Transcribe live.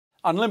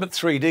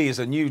UNLIMIT3D is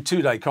a new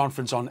two-day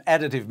conference on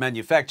additive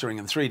manufacturing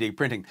and 3D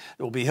printing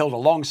that will be held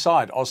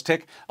alongside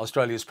Austech,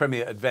 Australia's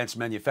premier advanced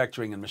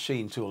manufacturing and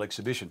machine tool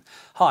exhibition.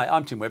 Hi,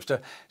 I'm Tim Webster.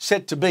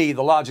 Set to be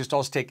the largest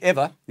Austech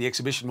ever, the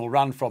exhibition will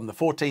run from the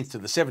 14th to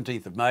the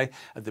 17th of May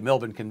at the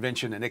Melbourne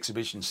Convention and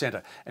Exhibition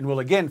Centre and will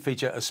again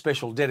feature a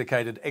special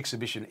dedicated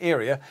exhibition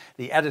area,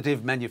 the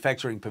Additive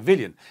Manufacturing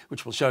Pavilion,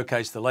 which will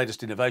showcase the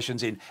latest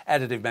innovations in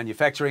additive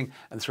manufacturing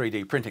and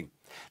 3D printing.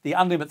 The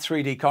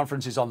UNLIMIT3D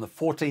conference is on the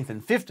 14th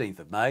and 15th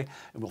of May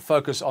and will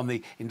focus on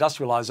the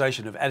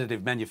industrialisation of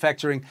additive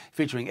manufacturing,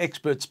 featuring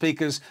expert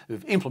speakers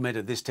who've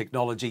implemented this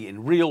technology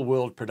in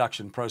real-world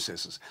production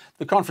processes.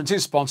 The conference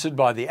is sponsored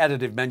by the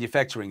Additive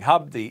Manufacturing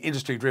Hub, the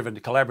industry-driven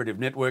collaborative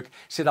network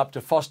set up to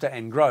foster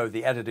and grow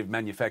the additive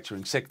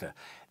manufacturing sector.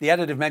 The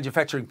Additive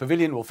Manufacturing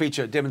Pavilion will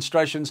feature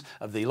demonstrations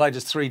of the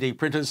latest 3D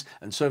printers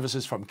and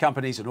services from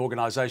companies and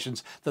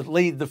organisations that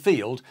lead the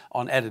field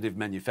on additive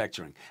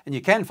manufacturing. And you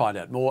can find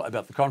out more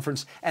about the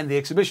conference and the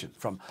exhibition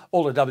from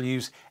all the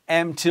W's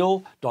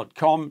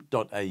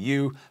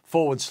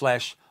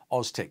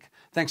amtil.com.au/Austech.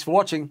 Thanks for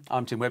watching.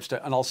 I'm Tim Webster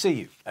and I'll see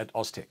you at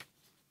Austech.